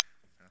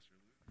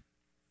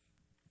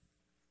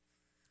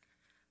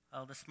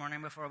Well, this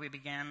morning before we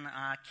begin,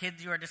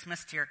 kids, you are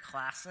dismissed to your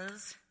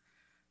classes.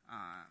 So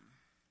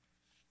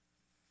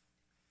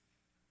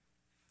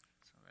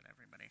that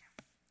everybody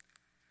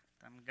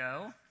let them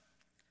go.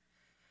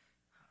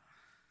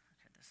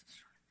 Okay, this is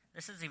short.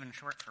 This is even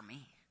short for me,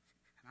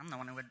 and I'm the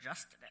one who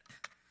adjusted it.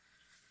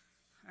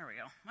 There we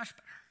go, much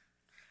better.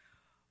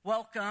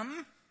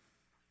 Welcome.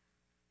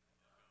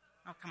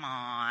 Oh, come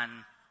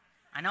on.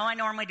 I know I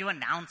normally do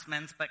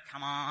announcements, but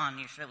come on,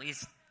 you should at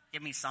least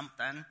give me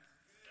something.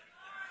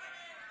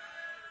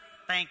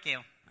 Thank you.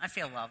 I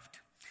feel loved.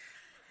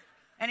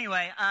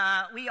 Anyway,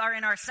 we are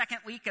in our second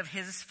week of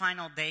His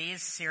Final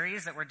Days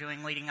series that we're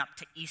doing leading up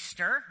to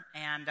Easter,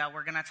 and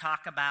we're going to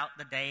talk about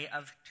the day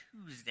of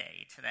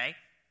Tuesday today.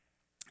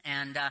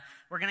 And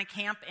we're going to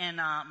camp in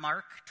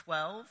Mark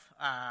 12,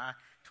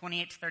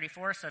 28 to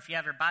 34. So if you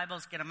have your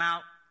Bibles, get them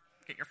out,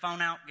 get your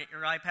phone out, get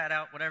your iPad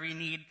out, whatever you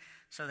need,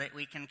 so that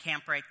we can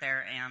camp right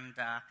there and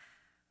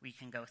we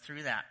can go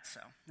through that.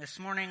 So this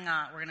morning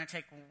we're going to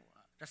take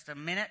just a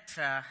minute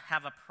to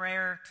have a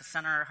prayer to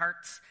center our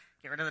hearts,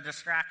 get rid of the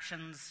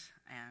distractions,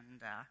 and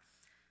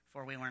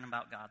before we learn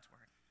about God's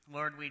Word.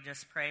 Lord, we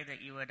just pray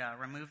that you would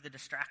remove the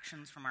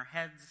distractions from our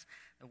heads,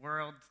 the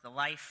world, the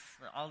life,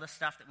 all the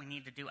stuff that we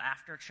need to do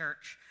after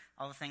church,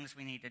 all the things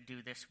we need to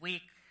do this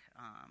week,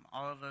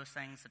 all of those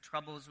things, the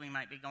troubles we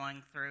might be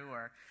going through,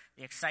 or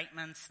the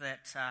excitements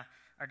that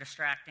are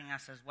distracting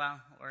us as well.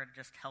 Lord,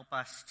 just help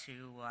us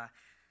to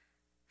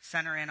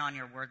center in on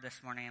your word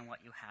this morning and what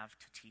you have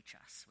to teach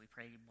us. We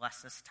pray you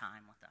bless this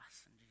time with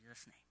us. In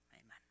Jesus' name,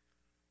 amen.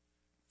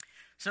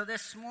 So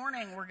this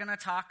morning we're going to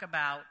talk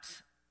about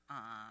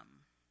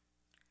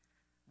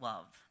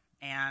love.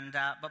 And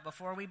but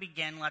before we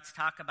begin, let's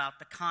talk about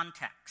the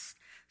context.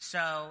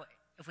 So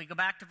if we go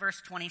back to verse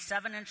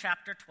 27 in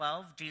chapter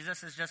 12,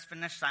 Jesus has just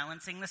finished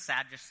silencing the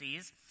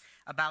Sadducees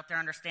about their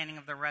understanding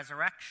of the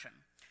resurrection.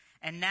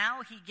 And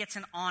now he gets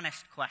an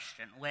honest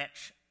question,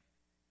 which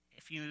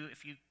if you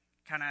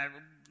kind of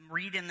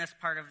read in this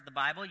part of the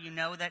Bible, you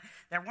know that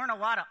there weren't a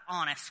lot of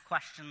honest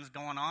questions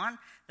going on.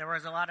 There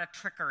was a lot of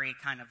trickery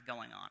kind of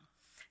going on.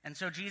 And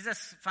so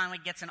Jesus finally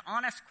gets an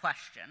honest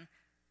question,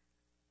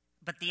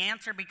 but the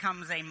answer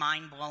becomes a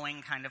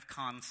mind-blowing kind of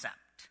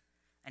concept.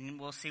 And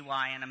we'll see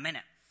why in a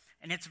minute.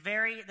 And it's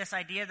this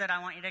idea that I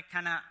want you to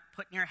kind of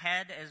put in your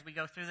head as we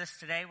go through this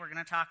today. We're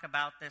going to talk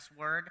about this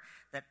word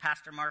that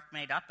Pastor Mark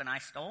made up and I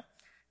stole,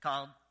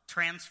 called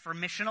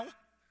transformational.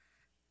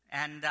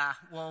 And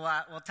we'll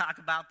talk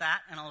about that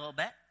in a little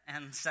bit.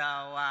 And so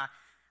I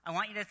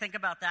want you to think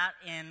about that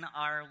in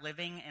our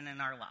living and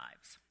in our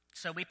lives.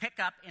 So we pick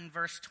up in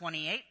verse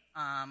 28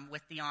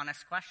 with the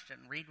honest question.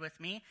 Read with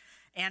me.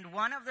 And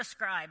one of the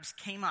scribes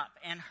came up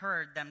and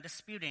heard them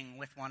disputing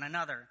with one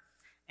another.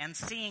 And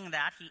seeing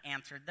that, he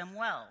answered them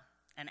well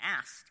and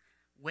asked,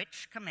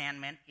 which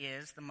commandment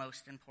is the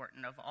most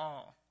important of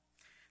all?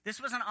 This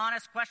was an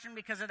honest question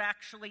because it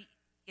actually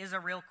is a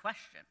real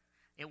question.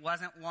 It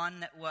wasn't one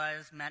that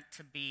was meant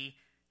to be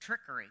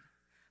trickery.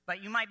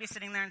 But you might be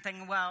sitting there and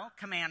thinking, well,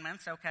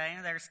 commandments, okay,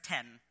 there's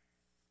 10.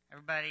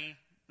 Everybody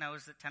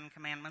knows that 10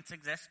 commandments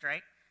exist,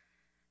 right?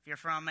 If you're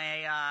from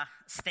a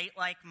state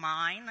like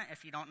mine,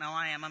 if you don't know,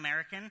 I am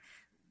American,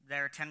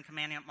 there are 10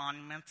 commandment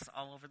monuments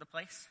all over the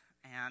place.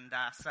 And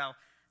so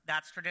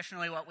that's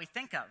traditionally what we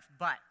think of.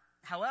 But,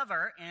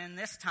 however, in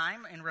this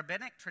time, in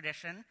rabbinic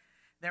tradition,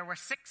 there were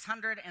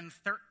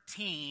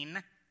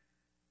 613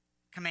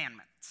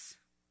 commandments.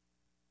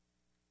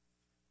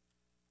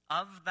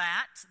 Of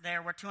that,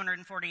 there were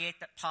 248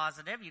 that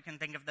positive. You can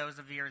think of those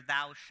of your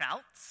thou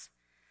shalts.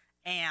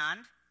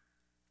 And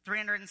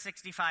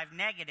 365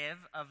 negative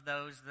of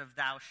those of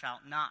thou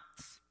shalt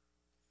nots.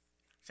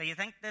 So you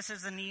think this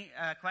is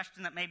a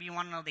question that maybe you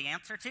want to know the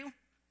answer to?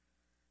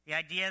 The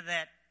idea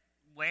that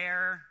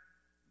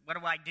what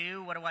do I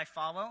do? What do I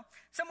follow?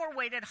 Some were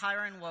weighted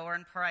higher and lower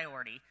in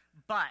priority.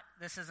 But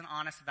this is an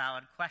honest,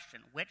 valid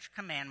question. Which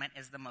commandment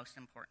is the most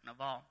important of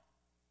all?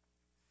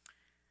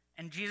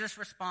 And Jesus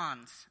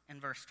responds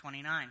in verse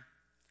 29.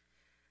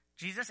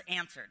 Jesus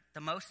answered, the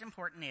most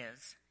important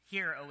is,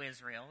 hear, O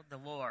Israel, the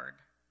Lord,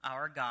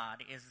 our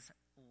God, is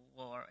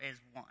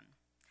one.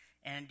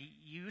 And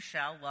you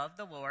shall love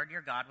the Lord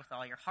your God with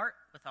all your heart,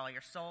 with all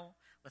your soul,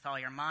 with all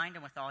your mind,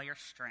 and with all your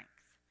strength.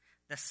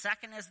 The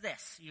second is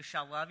this, you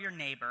shall love your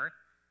neighbor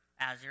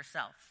as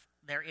yourself.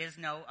 There is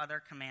no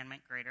other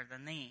commandment greater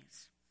than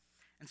these.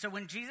 And so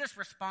when Jesus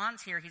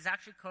responds here, he's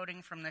actually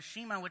quoting from the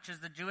Shema, which is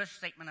the Jewish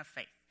statement of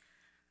faith,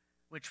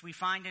 which we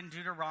find in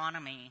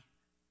Deuteronomy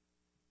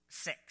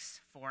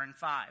 6, 4 and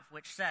 5,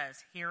 which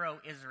says, hear, O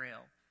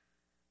Israel,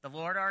 the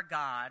Lord our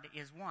God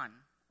is one.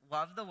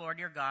 Love the Lord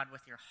your God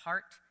with your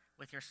heart,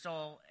 with your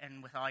soul,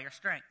 and with all your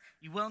strength.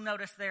 You will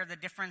notice there the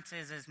difference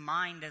is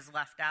mind is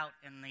left out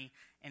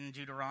in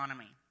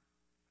Deuteronomy.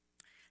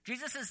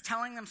 Jesus is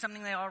telling them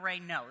something they already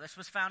know. This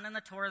was found in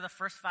the Torah, the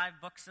first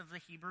 5 books of the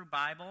Hebrew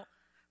Bible,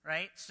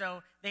 right?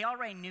 So they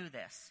already knew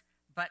this,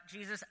 but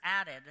Jesus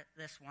added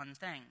this one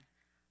thing.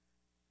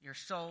 Your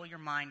soul, your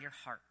mind, your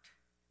heart.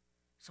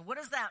 So what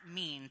does that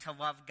mean to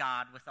love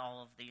God with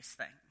all of these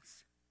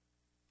things?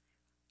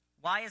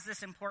 Why is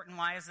this important?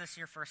 Why is this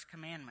your first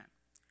commandment?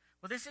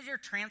 Well, this is your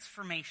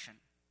transformation.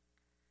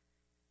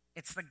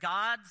 It's the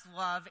God's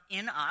love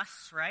in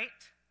us, right?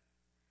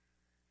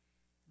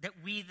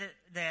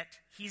 That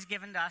he's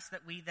given to us,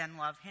 that we then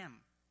love him.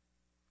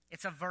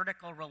 It's a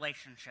vertical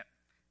relationship.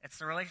 It's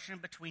the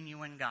relationship between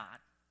you and God.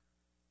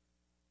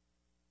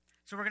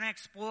 So we're going to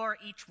explore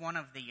each one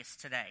of these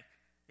today.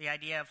 The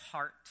idea of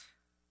heart,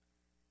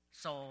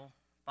 soul,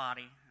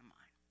 body, and mind.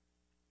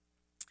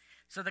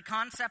 So the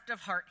concept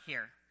of heart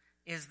here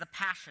is the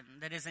passion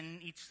that is in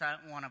each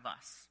one of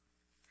us.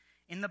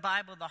 In the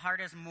Bible, the heart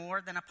is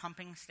more than a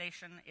pumping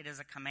station. It is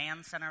a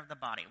command center of the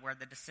body where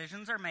the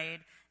decisions are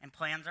made and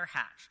plans are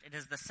hatched. It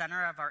is the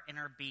center of our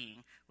inner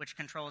being, which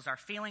controls our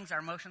feelings, our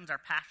emotions, our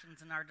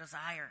passions, and our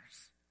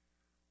desires.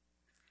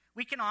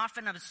 We can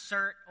often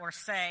assert or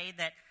say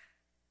that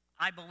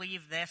I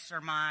believe this or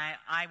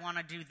I want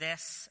to do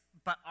this,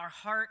 but our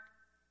heart,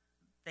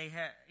 a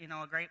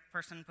great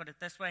person put it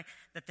this way,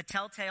 that the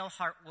telltale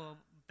heart will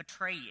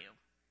betray you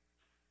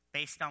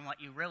based on what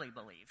you really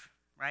believe,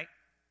 right?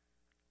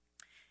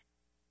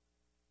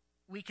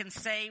 We can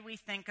say we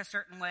think a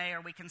certain way,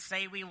 or we can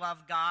say we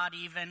love God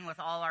even with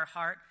all our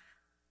heart,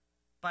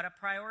 but a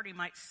priority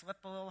might slip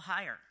a little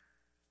higher.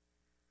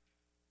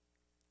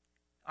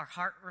 Our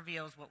heart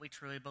reveals what we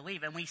truly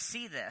believe, and we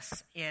see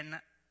this in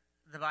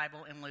the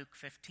Bible in Luke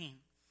 15.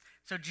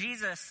 So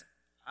Jesus,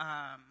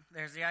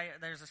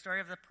 there's a story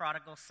of the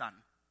prodigal son.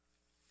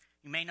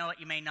 You may know it,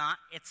 you may not.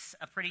 It's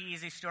a pretty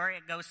easy story.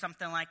 It goes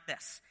something like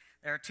this.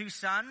 There are two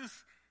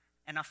sons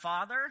and a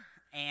father,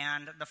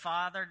 and the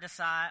father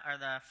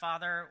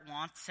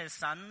wants his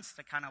sons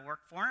to kind of work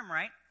for him,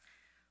 right?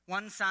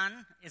 One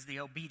son is the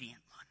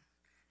obedient one.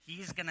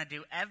 He's going to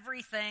do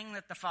everything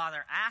that the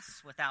father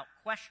asks without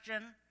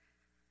question.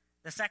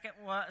 The second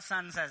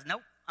son says,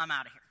 nope, I'm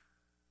out of here.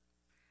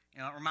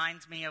 It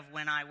reminds me of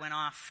when I went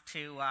off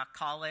to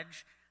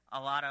college. A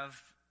lot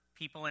of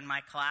people in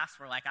my class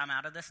were like, I'm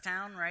out of this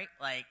town, right?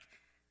 Like,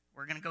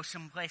 we're going to go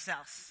someplace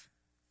else.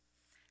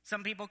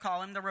 Some people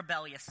call him the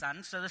rebellious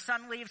son. So the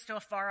son leaves to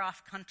a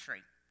far-off country.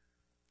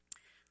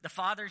 The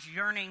father's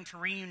yearning to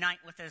reunite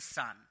with his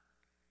son,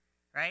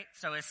 right?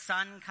 So his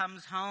son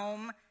comes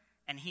home,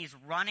 and he's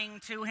running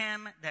to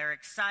him. They're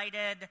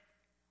excited.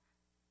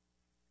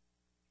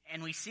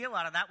 And we see a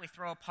lot of that. We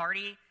throw a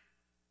party.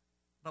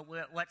 But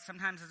what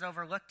sometimes is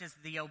overlooked is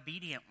the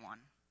obedient one.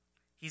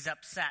 He's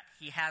upset.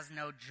 He has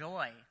no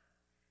joy.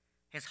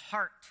 His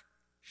heart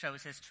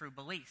shows his true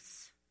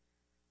beliefs.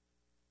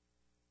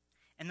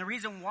 And the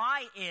reason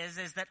why is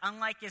that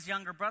unlike his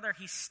younger brother,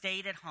 he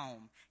stayed at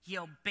home. He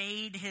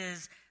obeyed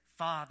his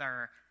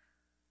father.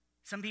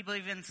 Some people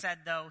even said,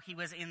 though, he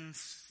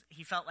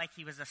felt like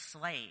he was a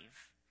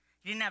slave.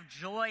 He didn't have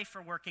joy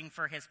for working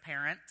for his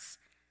parents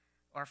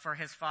or for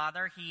his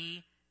father.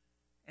 He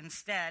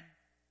instead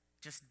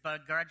just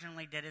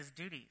begrudgingly did his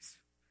duties.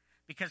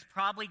 Because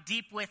probably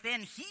deep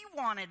within, he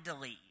wanted to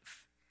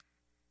leave,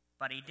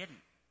 but he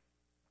didn't.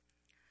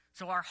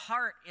 So our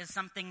heart is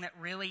something that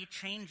really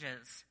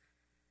changes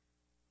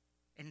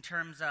in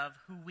terms of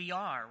who we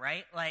are,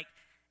 right? Like,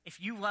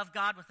 if you love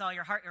God with all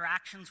your heart, your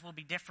actions will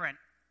be different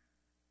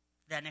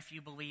than if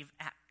you believe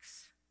X.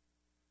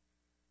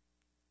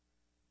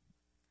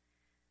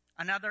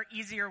 Another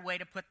easier way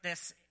to put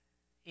this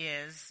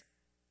is,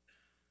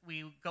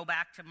 we go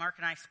back to Mark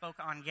and I spoke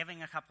on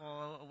giving a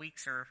couple of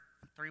weeks or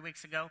 3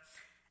 weeks ago,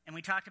 and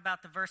we talked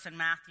about the verse in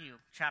Matthew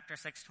chapter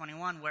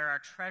 6:21, where our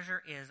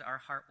treasure is, our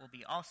heart will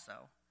be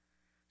also.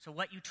 So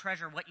what you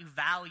treasure, what you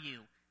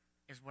value,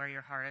 is where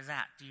your heart is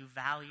at. Do you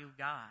value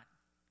God?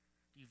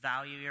 Do you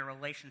value your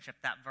relationship,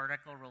 that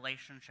vertical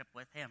relationship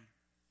with him?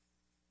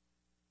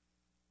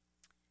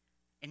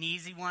 An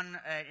easy one,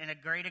 and a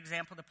great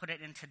example to put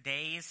it in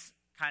today's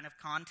kind of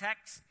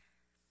context,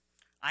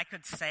 I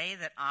could say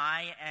that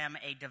I am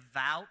a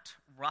devout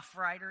Rough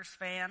Riders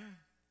fan.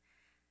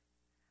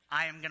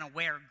 I am going to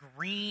wear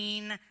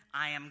green.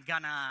 I am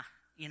going to,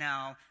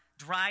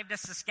 drive to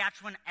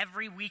Saskatchewan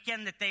every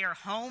weekend that they are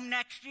home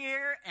next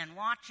year and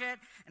watch it.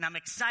 And I'm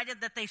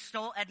excited that they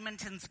stole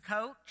Edmonton's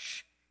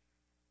coach.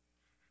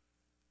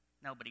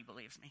 Nobody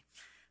believes me.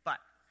 But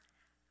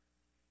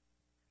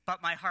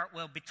my heart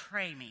will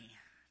betray me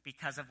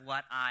because of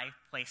what I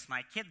place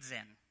my kids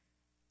in.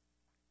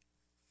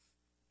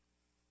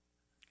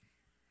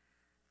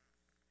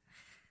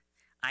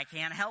 I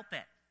can't help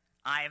it.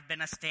 I have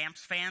been a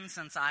Stamps fan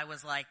since I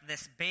was like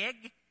this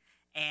big,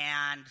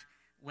 and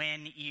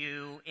when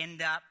you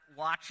end up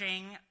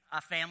watching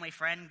a family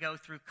friend go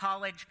through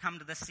college, come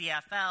to the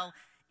CFL,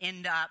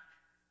 end up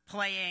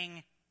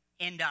playing,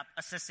 end up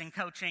assistant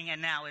coaching, and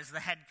now is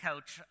the head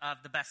coach of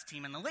the best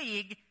team in the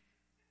league,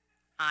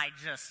 I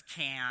just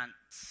can't.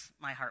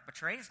 My heart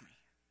betrays me.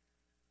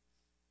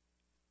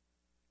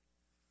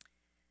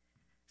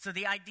 So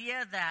the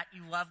idea that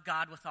you love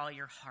God with all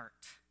your heart,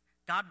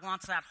 God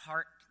wants that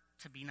heart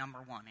to be number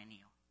one in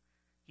you.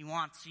 He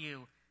wants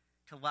you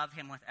to love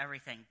him with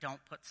everything. Don't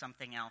put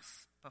something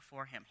else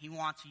before him. He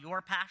wants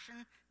your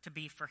passion to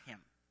be for him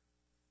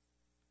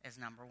as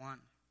number one.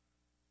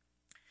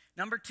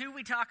 Number two,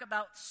 we talk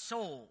about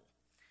soul.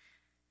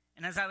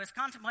 And as I was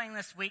contemplating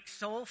this week,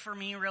 soul for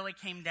me really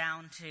came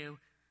down to,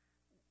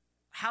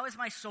 how is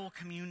my soul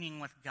communing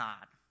with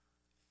God?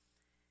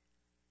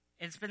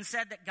 It's been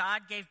said that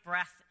God gave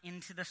breath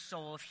into the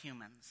soul of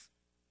humans.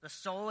 The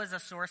soul is a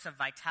source of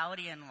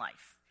vitality and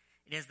life.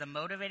 It is the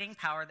motivating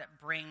power that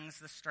brings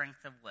the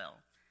strength of will.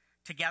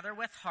 Together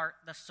with heart,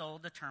 the soul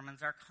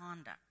determines our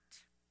conduct.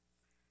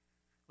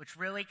 Which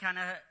really kind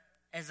of,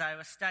 as I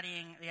was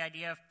studying, the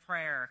idea of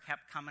prayer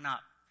kept coming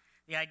up.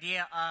 The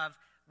idea of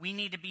we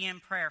need to be in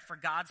prayer for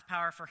God's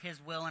power, for his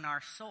will in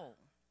our soul.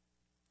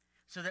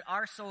 So that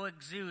our soul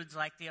exudes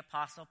like the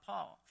Apostle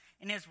Paul.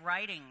 In his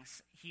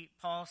writings,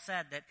 Paul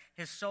said that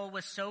his soul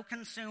was so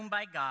consumed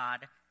by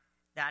God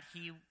that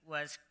he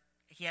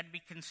had to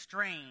be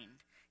constrained.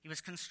 He was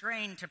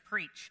constrained to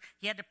preach.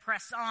 He had to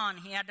press on.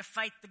 He had to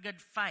fight the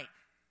good fight.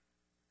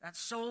 That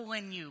soul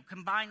in you,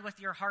 combined with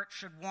your heart,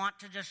 should want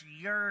to just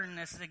yearn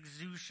this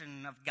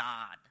exusion of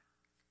God.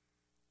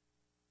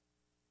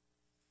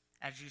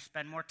 As you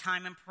spend more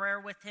time in prayer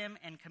with him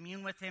and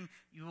commune with him,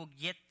 you will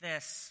get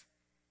this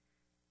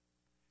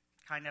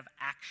kind of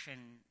action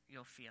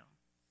you'll feel.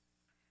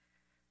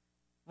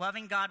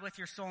 Loving God with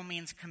your soul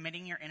means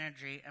committing your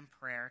energy and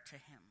prayer to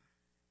him.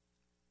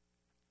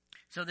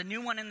 So the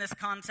new one in this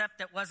concept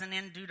that wasn't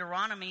in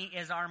Deuteronomy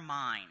is our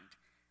mind,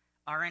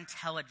 our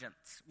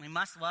intelligence. We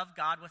must love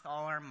God with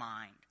all our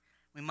mind.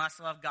 We must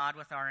love God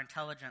with our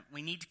intelligence.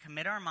 We need to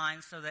commit our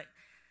minds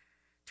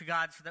to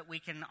God so that we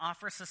can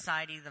offer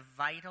society the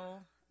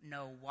vital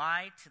know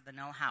why to the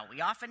know how. We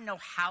often know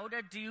how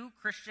to do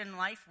Christian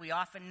life. We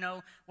often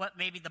know what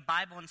maybe the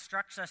Bible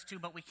instructs us to,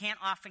 but we can't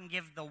often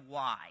give the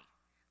why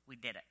we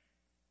did it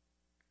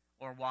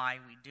or why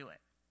we do it.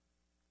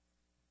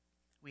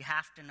 We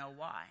have to know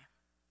why.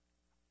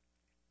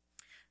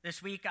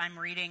 This week I'm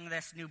reading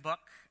this new book.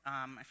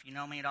 If you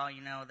know me at all,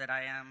 you know that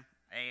I am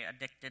an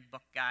addicted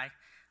book guy.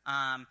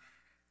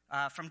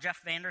 From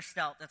Jeff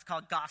Vanderstelt. It's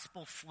called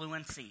Gospel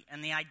Fluency.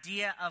 And the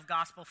idea of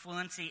gospel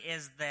fluency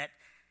is that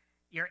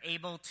you're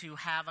able to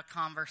have a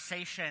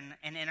conversation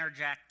and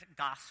interject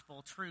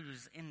gospel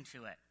truths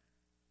into it.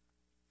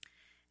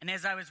 And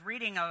as I was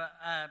reading, a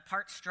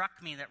part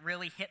struck me that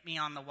really hit me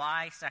on the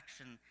why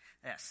section.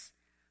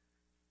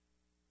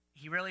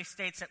 He really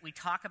states that we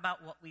talk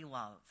about what we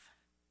love.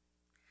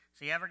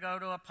 So you ever go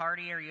to a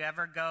party or you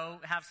ever go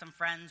have some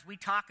friends, we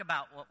talk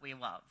about what we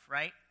love,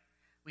 right?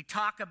 We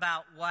talk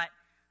about what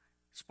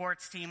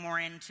sports team we're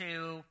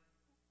into,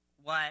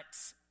 what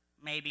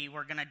maybe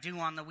we're going to do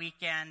on the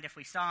weekend, if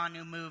we saw a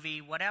new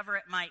movie, whatever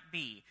it might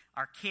be.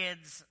 Our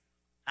kids,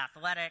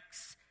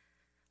 athletics,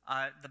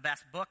 the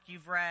best book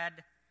you've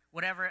read,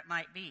 whatever it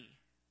might be.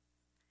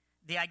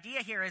 The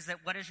idea here is that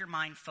what does your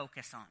mind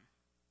focus on?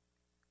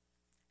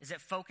 Is it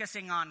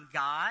focusing on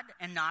God?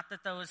 And not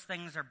that those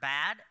things are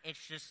bad. It's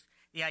just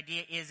the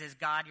idea is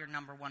God your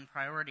number one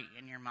priority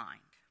in your mind?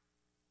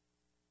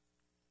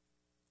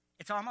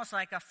 It's almost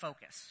like a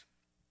focus.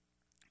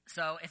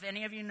 So if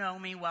any of you know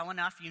me well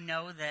enough, you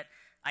know that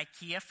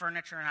IKEA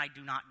furniture and I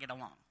do not get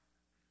along.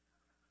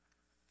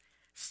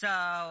 So,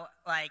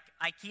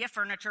 IKEA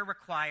furniture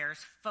requires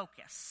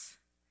focus.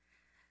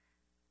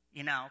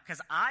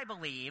 Because I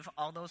believe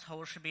all those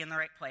holes should be in the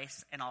right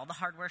place and all the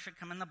hardware should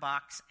come in the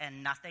box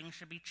and nothing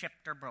should be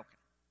chipped or broken,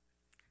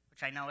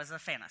 which I know is a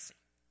fantasy.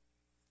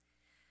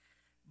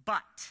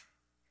 But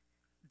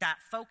that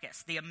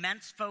focus, the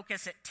immense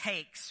focus it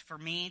takes for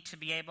me to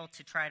be able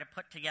to try to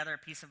put together a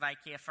piece of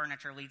IKEA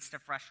furniture leads to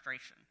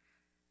frustration.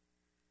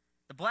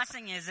 The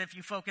blessing is if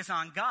you focus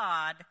on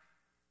God,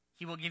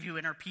 he will give you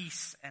inner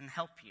peace and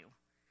help you.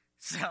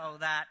 So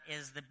that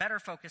is the better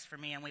focus for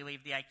me, and we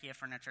leave the IKEA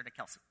furniture to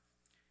Kelsey.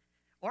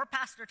 Or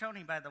Pastor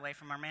Tony, by the way,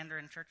 from our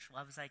Mandarin church,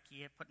 loves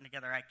IKEA, putting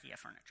together IKEA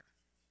furniture.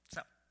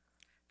 So,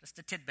 just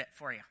a tidbit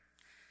for you.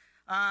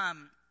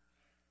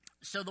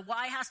 So the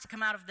why has to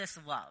come out of this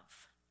love.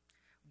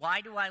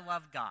 Why do I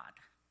love God?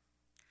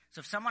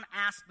 So if someone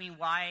asks me,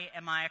 why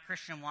am I a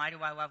Christian? Why do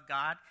I love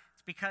God?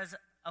 It's because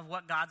of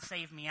what God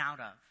saved me out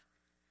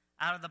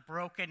of the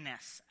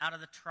brokenness, out of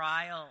the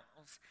trials,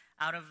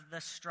 out of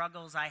the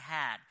struggles I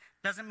had.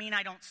 Doesn't mean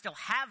I don't still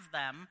have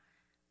them.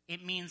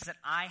 It means that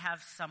I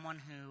have someone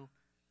who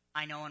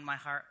I know in my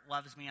heart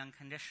loves me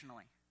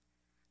unconditionally.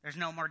 There's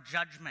no more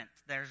judgment.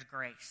 There's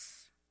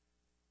grace.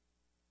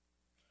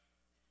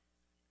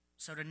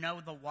 So to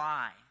know the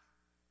why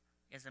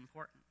is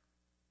important.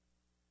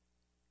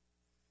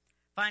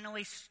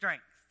 Finally,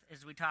 strength,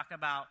 as we talk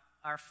about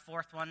our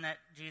fourth one that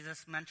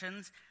Jesus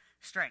mentions,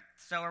 strength.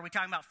 So are we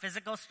talking about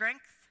physical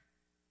strength?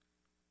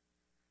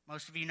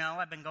 Most of you know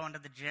I've been going to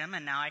the gym,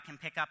 and now I can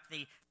pick up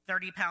the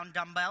 30-pound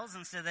dumbbells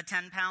instead of the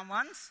 10-pound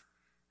ones.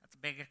 That's a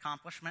big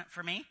accomplishment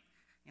for me.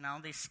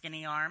 These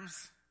skinny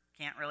arms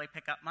can't really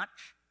pick up much.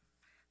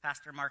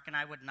 Pastor Mark and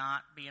I would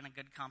not be in a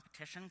good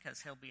competition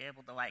because he'll be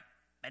able to,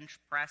 bench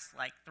press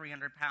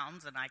 300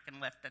 pounds, and I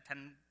can lift a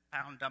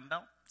 10-pound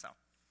dumbbell. So,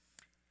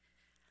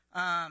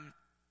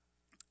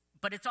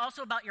 but it's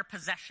also about your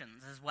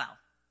possessions as well.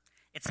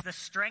 It's the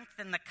strength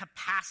and the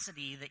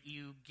capacity that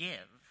you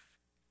give.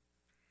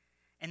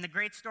 And the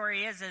great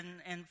story is,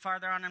 in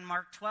farther on in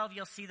Mark 12,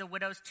 you'll see the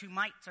widow's 2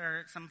 mites,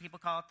 or some people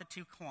call it the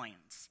 2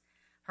 coins.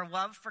 Her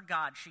love for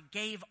God, she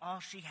gave all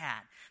she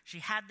had. She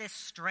had this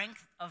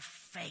strength of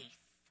faith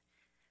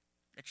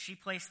that she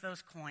placed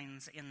those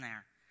coins in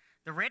there.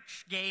 The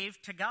rich gave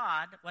to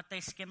God what they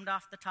skimmed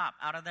off the top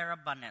out of their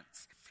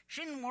abundance.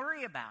 She didn't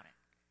worry about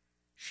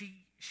it.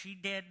 She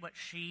did what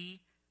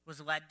she was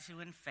led to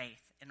in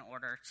faith in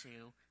order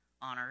to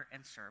honor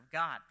and serve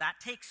God. That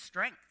takes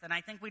strength, and I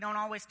think we don't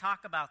always talk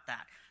about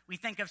that. We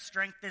think of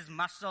strength as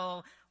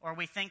muscle, or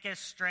we think of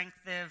strength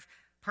as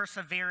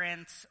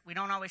perseverance. We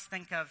don't always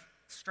think of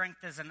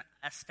strength as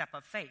a step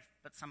of faith,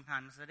 but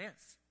sometimes it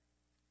is.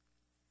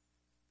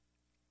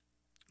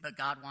 But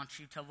God wants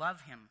you to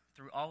love him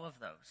through all of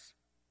those.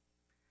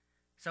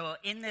 So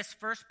in this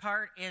first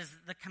part is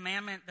the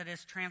commandment that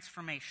is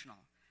transformational.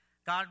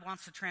 God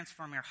wants to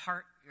transform your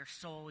heart, your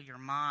soul, your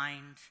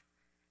mind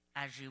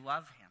as you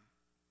love him.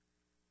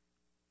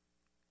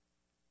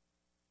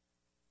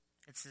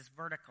 It's this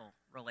vertical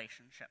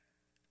relationship.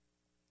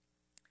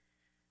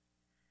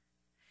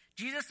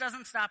 Jesus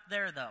doesn't stop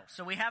there, though.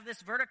 So we have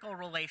this vertical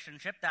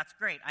relationship. That's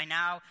great. I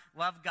now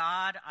love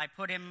God. I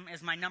put him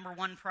as my number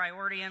one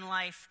priority in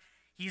life.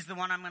 He's the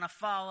one I'm going to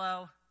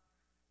follow.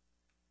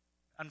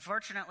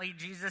 Unfortunately,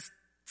 Jesus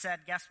said,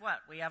 guess what?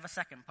 We have a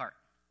second part.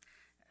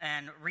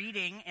 And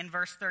reading in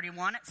verse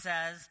 31, it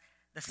says,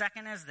 the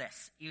second is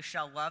this: you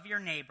shall love your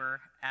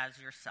neighbor as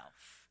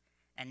yourself,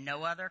 and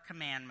no other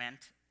commandment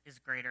is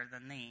greater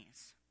than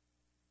these.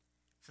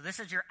 So this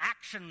is your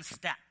action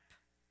step.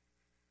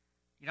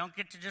 You don't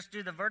get to just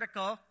do the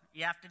vertical,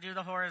 you have to do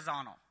the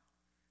horizontal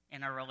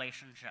in a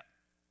relationship.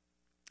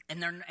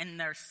 And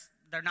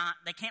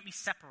they can't be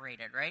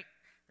separated, right?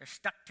 They're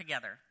stuck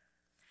together.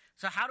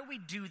 So how do we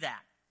do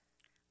that?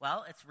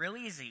 Well, it's real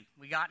easy.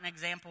 We got an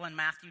example in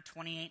Matthew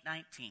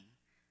 28:19.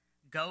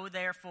 Go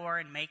therefore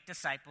and make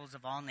disciples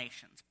of all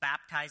nations,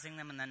 baptizing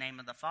them in the name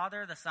of the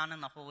Father, the Son,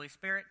 and the Holy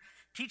Spirit,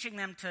 teaching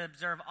them to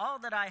observe all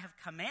that I have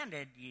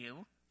commanded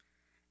you,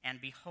 and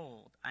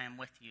behold, I am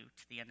with you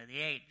to the end of the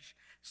age.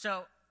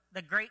 So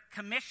the Great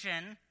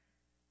Commission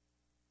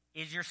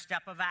is your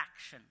step of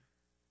action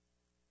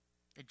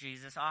that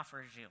Jesus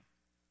offers you.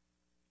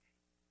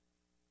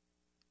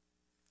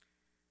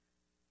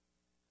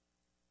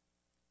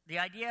 The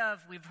idea of,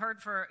 we've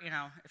heard for,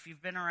 if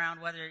you've been around,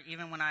 whether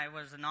even when I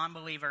was a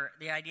non-believer,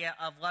 the idea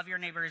of love your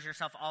neighbor as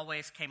yourself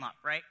always came up,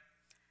 right?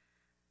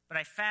 But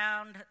I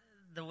found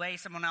the way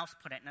someone else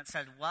put it, and it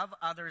said, love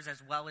others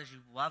as well as you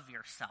love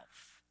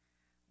yourself,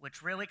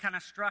 which really kind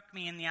of struck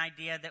me in the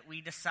idea that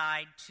we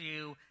decide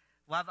to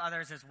love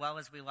others as well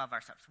as we love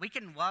ourselves. We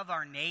can love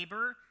our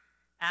neighbor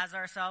as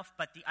ourselves,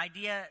 but the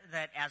idea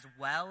that as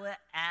well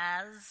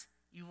as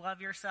you love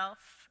yourself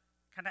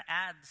kind of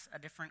adds a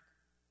different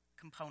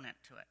component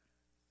to it.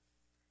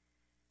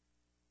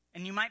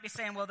 And you might be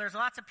saying, well, there's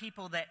lots of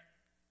people that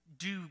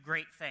do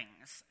great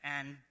things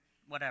and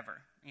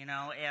whatever.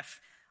 If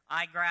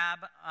I grab,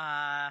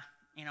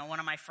 one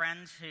of my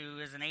friends who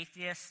is an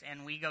atheist,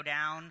 and we go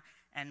down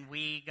and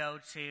we go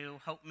to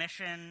Hope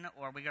Mission,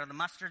 or we go to the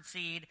Mustard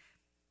Seed,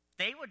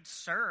 they would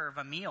serve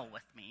a meal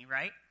with me,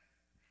 right?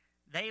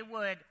 They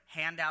would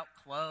hand out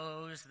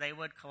clothes, they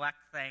would collect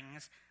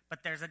things, but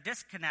there's a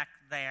disconnect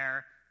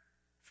there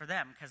for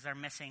them because they're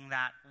missing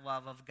that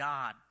love of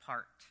God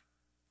part.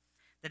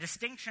 The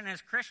distinction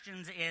as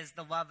Christians is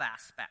the love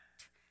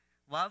aspect.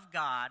 Love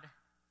God.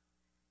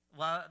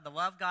 The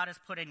love God has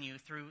put in you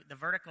through the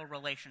vertical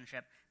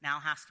relationship now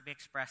has to be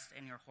expressed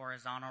in your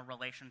horizontal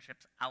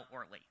relationships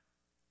outwardly.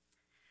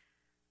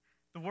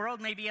 The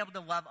world may be able to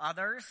love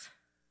others,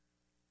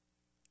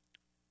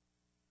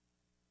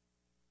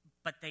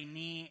 but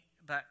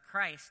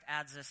Christ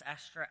adds this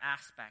extra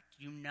aspect.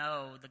 You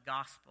know the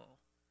gospel.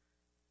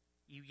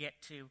 You get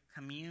to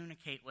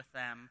communicate with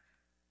them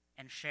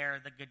and share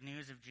the good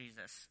news of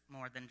Jesus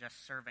more than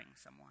just serving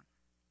someone.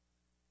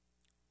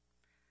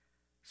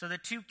 So the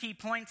 2 key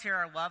points here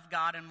are love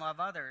God and love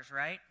others,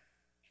 right?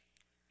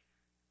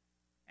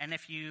 And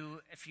if you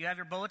have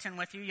your bulletin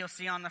with you, you'll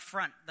see on the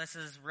front, this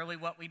is really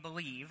what we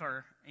believe,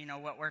 or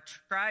what we're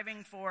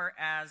striving for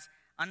as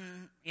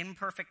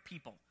imperfect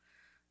people.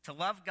 To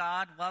love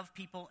God, love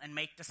people, and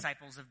make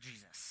disciples of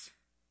Jesus.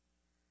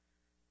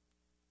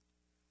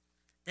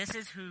 This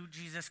is who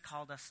Jesus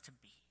called us to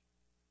be.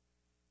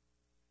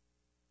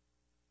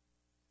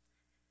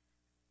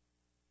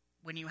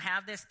 When you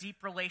have this deep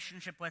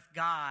relationship with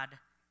God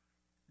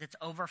that's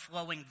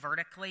overflowing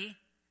vertically,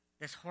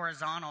 this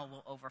horizontal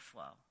will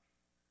overflow.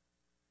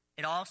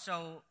 It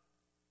also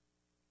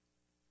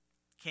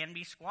can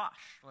be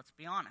squashed, let's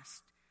be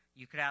honest.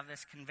 You could have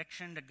this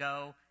conviction to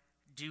go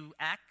do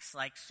X,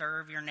 like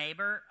serve your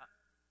neighbor,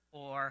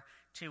 or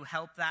to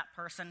help that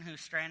person who's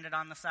stranded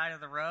on the side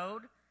of the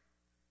road.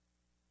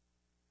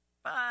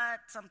 But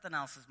something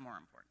else is more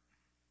important.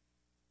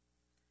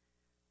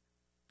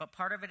 But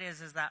part of it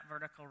is that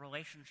vertical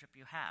relationship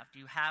you have. Do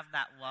you have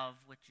that love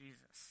with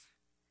Jesus?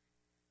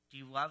 Do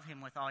you love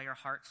him with all your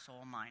heart,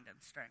 soul, mind,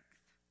 and strength?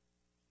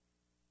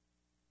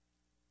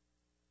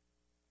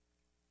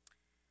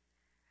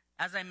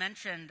 As I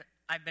mentioned,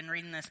 I've been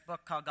reading this book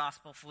called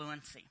Gospel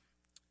Fluency.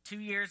 2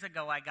 years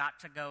ago, I got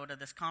to go to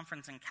this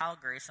conference in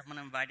Calgary. Someone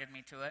invited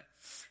me to it.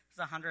 It was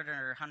 100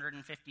 or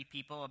 150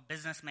 people. A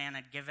businessman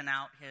had given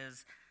out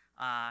his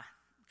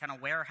kind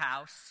of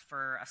warehouse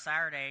for a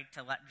Saturday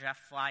to let Jeff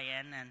fly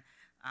in and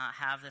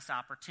have this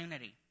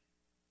opportunity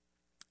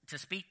to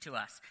speak to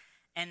us.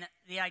 And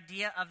the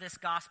idea of this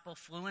gospel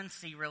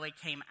fluency really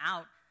came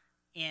out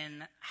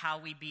in how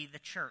we be the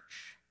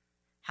church.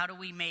 How do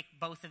we make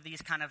both of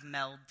these kind of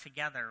meld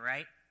together,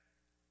 right?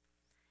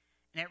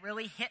 And it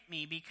really hit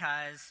me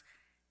because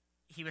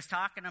he was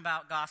talking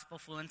about gospel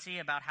fluency,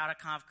 about how to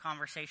have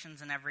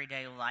conversations in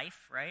everyday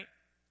life, right?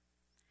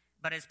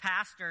 But as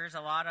pastors, a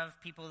lot of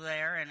people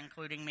there, and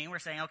including me, were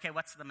saying, okay,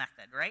 what's the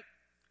method, right?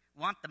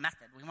 We want the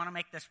method. We want to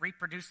make this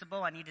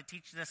reproducible. I need to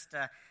teach this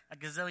to a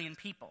gazillion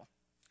people.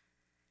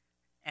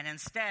 And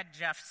instead,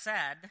 Jeff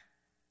said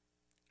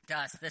to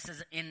us, this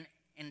is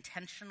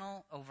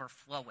intentional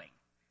overflowing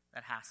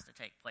that has to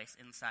take place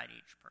inside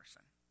each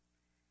person.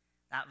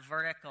 That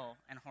vertical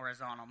and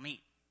horizontal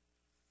meet.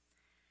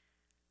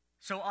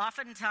 So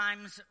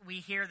oftentimes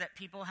we hear that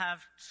people have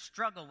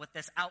struggled with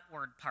this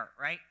outward part,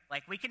 right?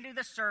 Like we can do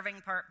the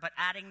serving part, but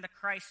adding the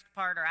Christ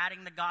part or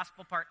adding the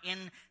gospel part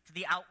into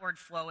the outward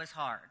flow is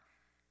hard.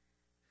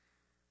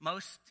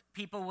 Most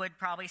people would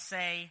probably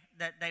say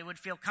that they would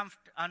feel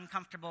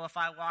uncomfortable if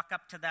I walk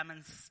up to them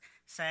and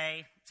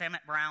say I'm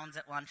at Brown's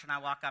at lunch and I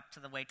walk up to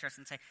the waitress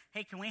and say,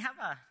 hey, can we have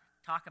a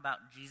talk about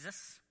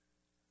Jesus?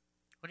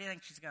 What do you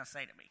think she's going to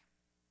say to me?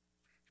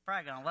 She's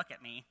probably going to look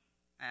at me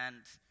and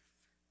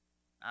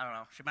I don't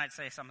know, she might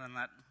say something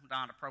that's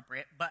not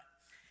appropriate. But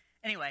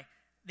anyway,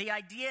 the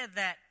idea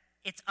that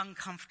it's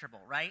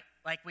uncomfortable, right?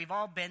 Like we've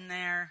all been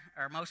there,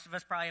 or most of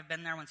us probably have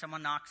been there when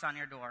someone knocks on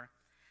your door.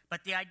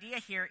 But the idea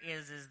here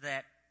is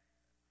that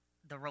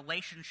the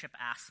relationship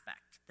aspect,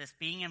 this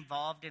being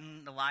involved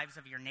in the lives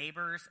of your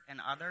neighbors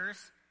and others,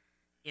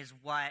 is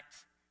what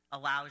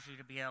allows you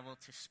to be able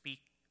to speak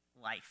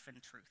life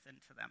and truth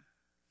into them.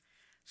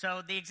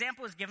 So the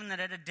example is given that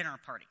at a dinner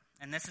party.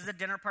 And this is a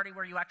dinner party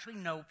where you actually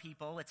know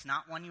people. It's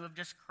not one you have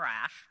just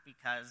crashed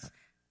because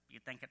you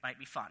think it might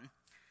be fun.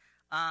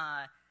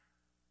 I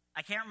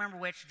can't remember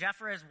which.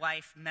 Jeff or his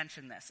wife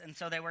mentioned this. And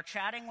so they were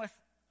chatting with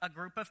a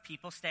group of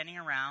people standing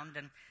around.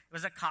 And it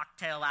was a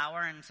cocktail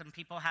hour and some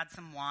people had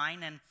some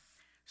wine. And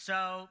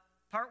so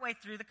partway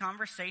through the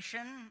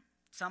conversation,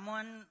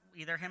 someone,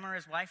 either him or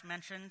his wife,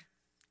 mentioned,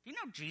 do you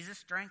know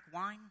Jesus drank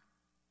wine?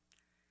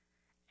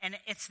 And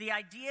it's the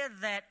idea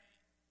that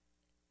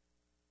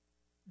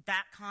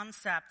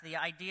concept, the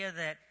idea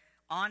that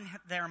on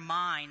their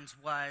minds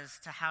was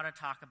to how to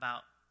talk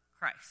about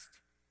Christ.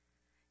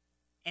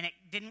 And it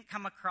didn't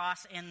come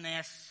across in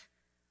this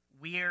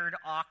weird,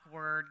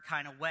 awkward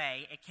kind of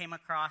way. It came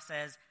across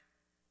as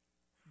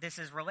this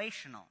is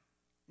relational.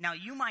 Now,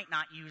 you might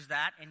not use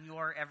that in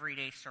your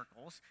everyday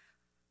circles,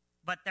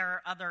 but there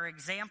are other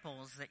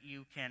examples that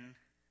you can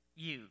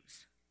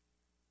use.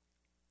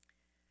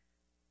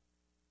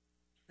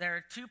 There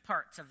are two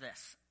parts of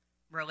this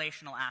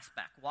relational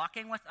aspect,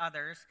 walking with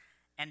others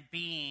and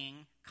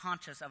being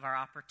conscious of our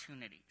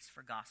opportunities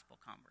for gospel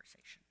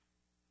conversation.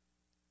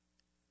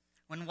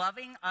 When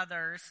loving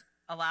others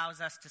allows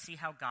us to see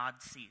how God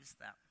sees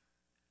them.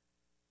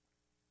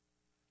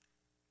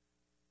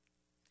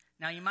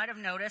 Now, you might have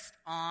noticed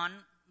on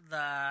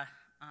the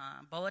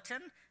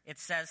bulletin, it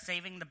says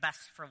saving the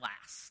best for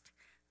last.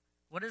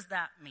 What does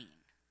that mean?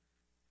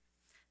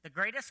 The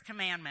greatest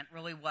commandment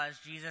really was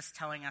Jesus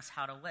telling us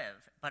how to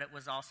live, but it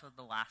was also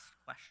the last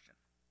question.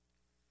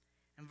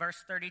 In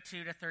verse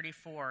 32 to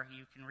 34,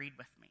 you can read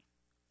with me.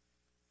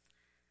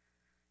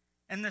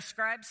 And the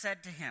scribe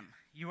said to him,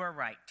 you are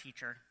right,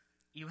 teacher.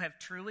 You have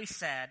truly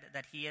said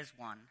that he is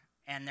one,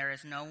 and there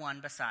is no one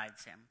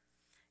besides him.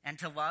 And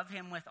to love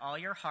him with all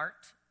your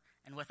heart,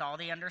 and with all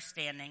the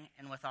understanding,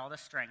 and with all the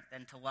strength,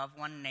 and to love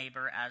one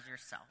neighbor as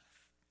yourself,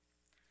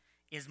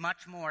 is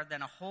much more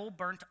than a whole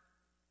burnt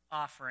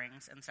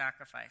offerings and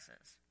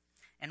sacrifices.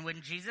 And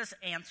when Jesus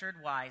answered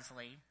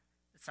wisely,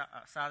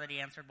 saw that he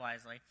answered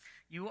wisely,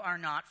 you are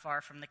not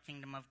far from the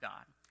kingdom of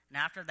God. And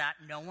after that,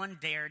 no one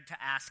dared to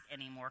ask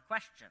any more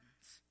questions.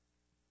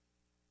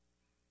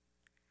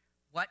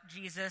 What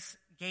Jesus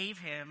gave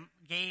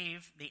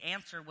the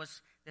answer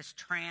was this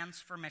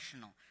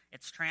transformational.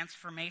 It's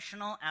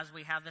transformational as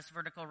we have this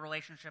vertical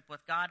relationship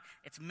with God.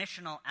 It's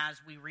missional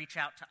as we reach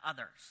out to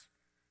others.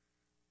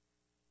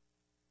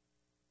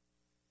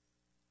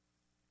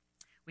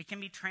 We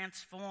can be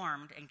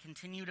transformed and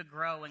continue to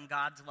grow in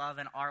God's love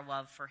and our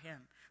love for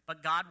him.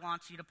 But God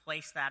wants you to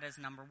place that as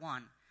number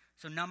one.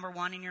 So number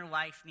one in your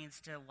life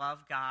needs to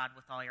love God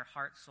with all your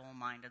heart, soul,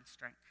 mind, and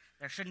strength.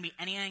 There shouldn't be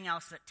anything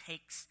else that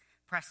takes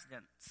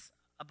precedence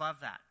above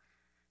that.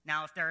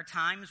 Now, if there are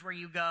times where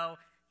you go,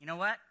 you know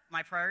what,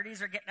 my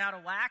priorities are getting out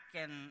of whack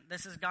and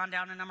this has gone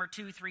down to number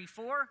 2, 3,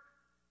 4,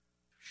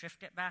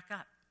 shift it back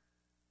up.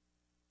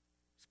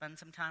 Spend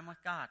some time with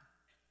God.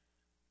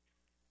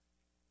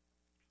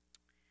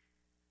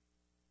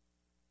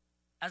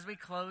 As we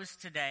close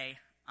today,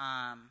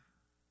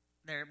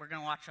 we're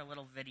going to watch a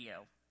little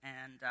video.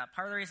 And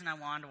part of the reason I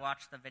wanted to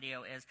watch the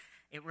video is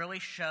it really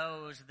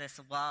shows this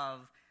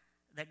love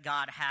that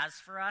God has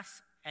for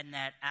us, and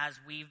that as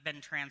we've been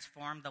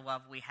transformed, the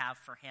love we have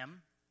for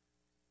him.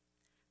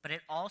 But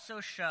it also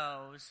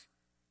shows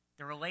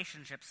the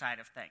relationship side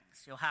of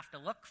things. You'll have to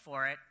look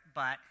for it,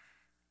 but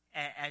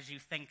as you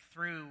think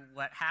through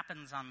what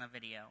happens on the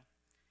video,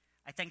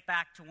 I think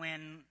back to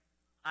when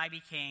I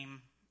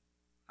became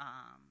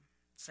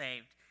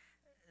saved.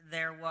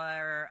 There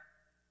were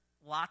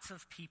lots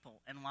of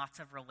people and lots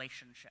of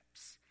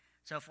relationships.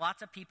 So if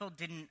lots of people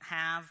didn't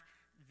have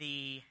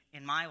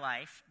in my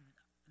life,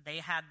 they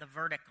had the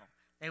vertical.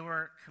 They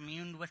were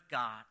communed with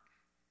God.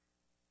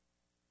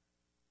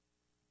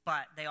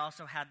 But they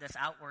also had this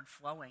outward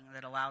flowing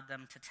that allowed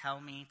them to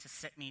tell me, to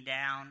sit me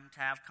down, to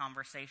have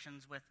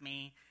conversations with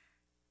me.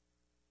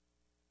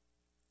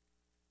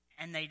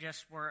 And they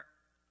just were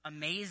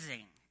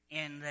amazing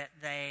in that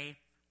they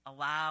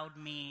allowed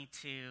me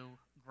to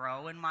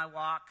grow in my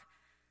walk.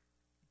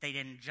 They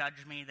didn't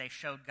judge me. They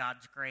showed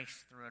God's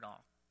grace through it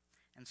all.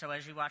 And so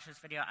as you watch this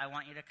video, I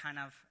want you to kind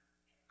of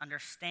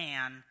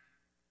understand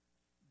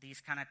these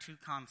kind of two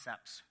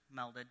concepts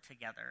melded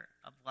together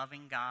of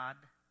loving God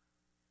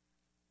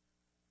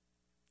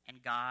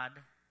and God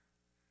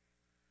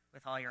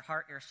with all your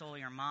heart, your soul,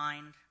 your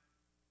mind,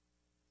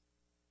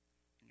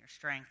 and your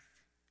strength,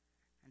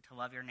 and to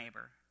love your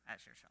neighbor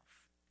as yourself.